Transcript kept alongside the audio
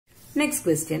Next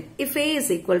question. If A is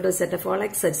equal to a set of all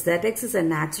x such that x is a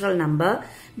natural number,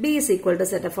 B is equal to a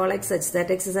set of all x such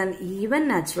that x is an even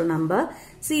natural number,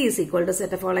 C is equal to a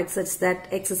set of all x such that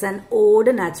x is an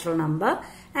odd natural number,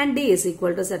 and D is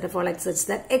equal to a set of all x such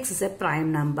that x is a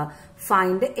prime number.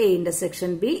 Find A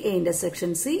intersection B, A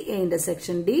intersection C, A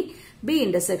intersection D, B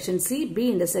intersection C,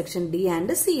 B intersection D,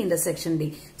 and C intersection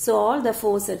D. So all the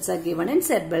four sets are given in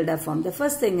set builder form. The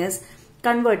first thing is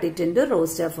convert it into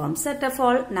roster form. Set of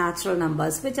all natural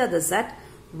numbers. Which are the set?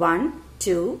 1,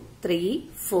 2, 3,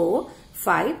 4,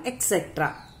 5,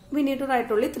 etc. We need to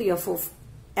write only 3 or 4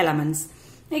 elements.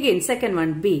 Again, second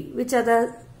one, B. Which are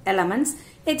the elements?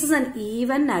 X is an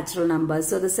even natural number.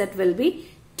 So the set will be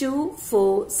 2,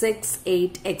 4, 6,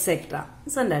 8, etc.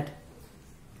 Isn't that?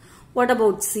 What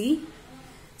about C?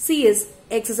 C is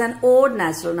x is an odd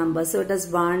natural number. So it is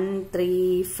 1,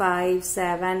 3, 5,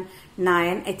 7,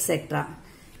 9, etc.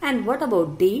 And what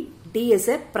about D? D is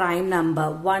a prime number.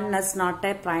 1 is not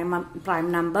a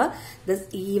prime number. This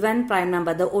even prime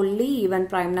number. The only even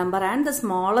prime number and the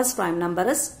smallest prime number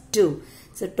is 2.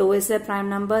 So 2 is a prime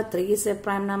number, 3 is a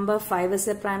prime number, 5 is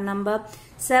a prime number,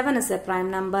 7 is a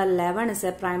prime number, 11 is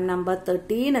a prime number,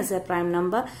 13 is a prime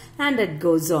number, and it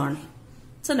goes on.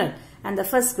 So that. And the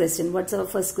first question, what's our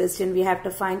first question? We have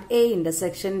to find A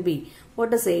intersection B.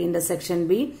 What is A intersection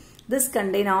B? This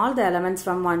contains all the elements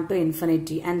from 1 to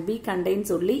infinity, and B contains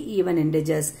only even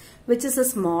integers, which is a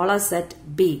smaller set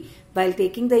B. While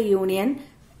taking the union,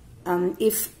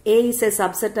 if A is a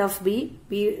subset of B,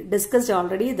 we discussed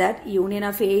already that union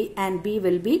of A and B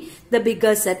will be the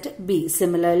bigger set B.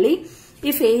 Similarly,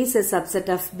 if A is a subset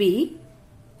of B,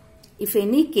 if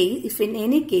in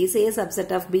any case A is a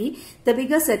subset of B, the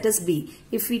bigger set is B.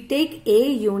 If we take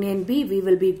A union B, we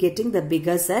will be getting the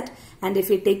bigger set, and if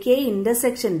we take A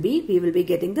intersection B, we will be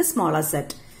getting the smaller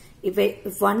set.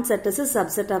 If one set is a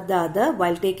subset of the other,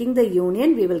 while taking the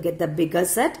union, we will get the bigger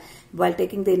set. While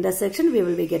taking the intersection, we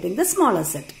will be getting the smaller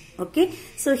set. Okay.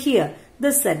 So here,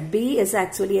 this set B is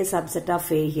actually a subset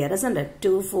of A here, isn't it?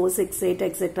 2, 4, 6, 8,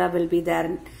 etc. will be there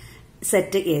in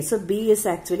set A. So B is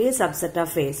actually a subset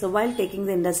of A. So while taking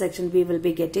the intersection, we will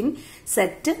be getting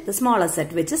the smaller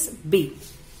set, which is B.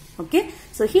 Okay.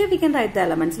 So here we can write the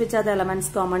elements. Which are the elements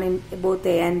common in both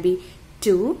A and B?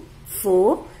 2,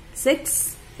 4,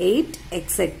 6, 8,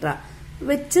 etc.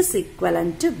 which is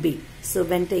equivalent to B. So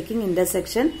when taking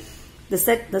intersection,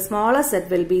 the smaller set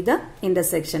will be the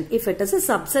intersection if it is a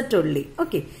subset only.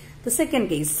 Okay. The second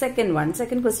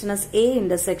question is A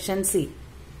intersection C.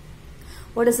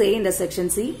 What is A intersection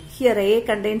C? Here A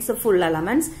contains the full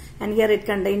elements, and here it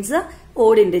contains the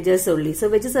odd integers only. So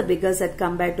which is a bigger set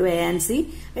compared to A and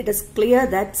C? It is clear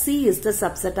that C is the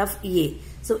subset of A.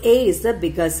 So A is the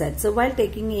bigger set. So while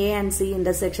taking A and C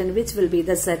intersection, which will be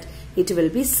the set? It will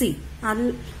be C.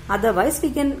 Otherwise,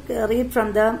 we can read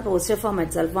from the roster form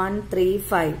itself. 1, 3,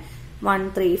 5.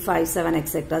 1, 3, 5, 7,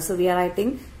 etc. So we are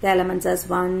writing the elements as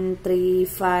 1, 3,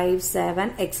 5,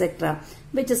 7, etc.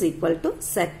 which is equal to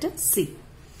set C.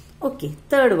 Okay,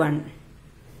 third one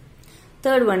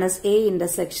is A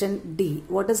intersection D.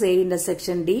 What is A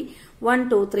intersection D? 1,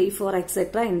 2, 3, 4,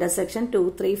 etc. intersection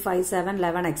 2, 3, 5, 7,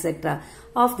 11, etc.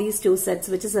 Of these two sets,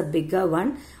 which is a bigger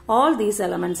one, all these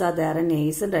elements are there in A,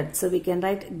 isn't it? So we can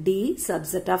write D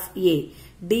subset of A.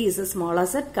 D is a smaller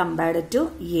set compared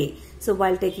to A. So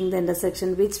while taking the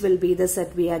intersection, which will be the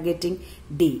set we are getting?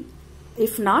 D.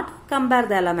 If not, compare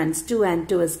the elements. 2 and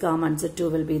 2 is common, so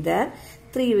 2 will be there.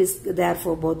 3 is there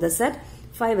for both the set.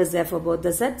 5 is there for both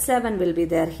the set. 7 will be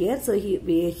there here. So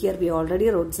here we already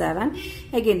wrote 7.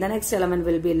 Again, the next element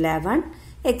will be 11,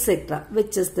 etc.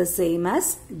 which is the same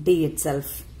as D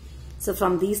itself. So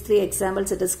from these three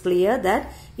examples, it is clear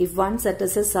that if one set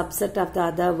is a subset of the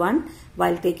other one,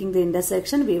 while taking the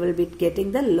intersection, we will be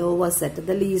getting the lower set,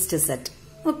 the least set.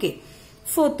 Okay.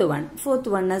 Fourth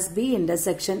one is B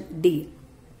intersection C.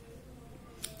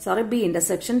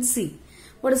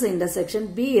 What is the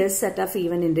intersection? B is set of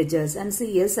even integers and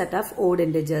C is set of odd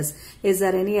integers. Is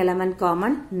there any element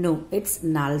common? No, it's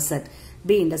null set.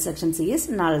 B intersection C is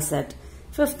null set.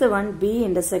 Fifth one, B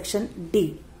intersection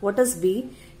D. What is B?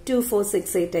 2, 4,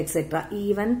 6, 8, etc.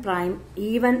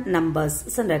 Even numbers,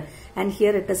 isn't it? And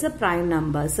here it is a prime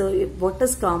number. So what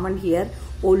is common here?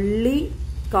 Only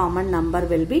common number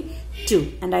will be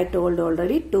 2. And I told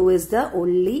already 2 is the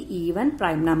only even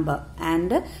prime number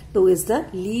and 2 is the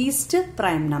least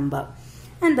prime number.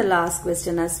 And the last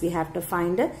question is we have to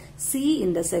find C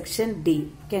intersection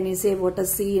D. Can you say what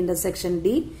is C intersection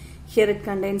D? Here it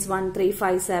contains 1, 3,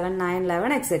 5, 7, 9,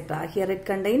 11, etc. Here it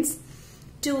contains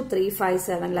 2, 3, 5,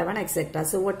 7, 11, etc.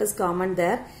 So what is common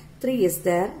there? 3 is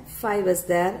there, 5 is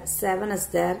there, 7 is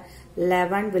there,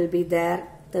 11 will be there,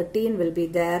 13 will be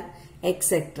there,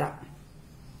 etc.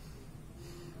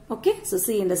 Okay, so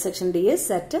C intersection D is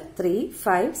set 3,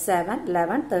 5, 7,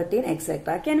 11, 13,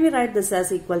 etc. Can we write this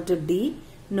as equal to D?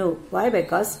 No. Why?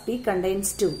 Because P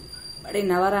contains 2. But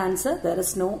in our answer, there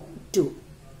is no 2.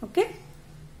 Okay.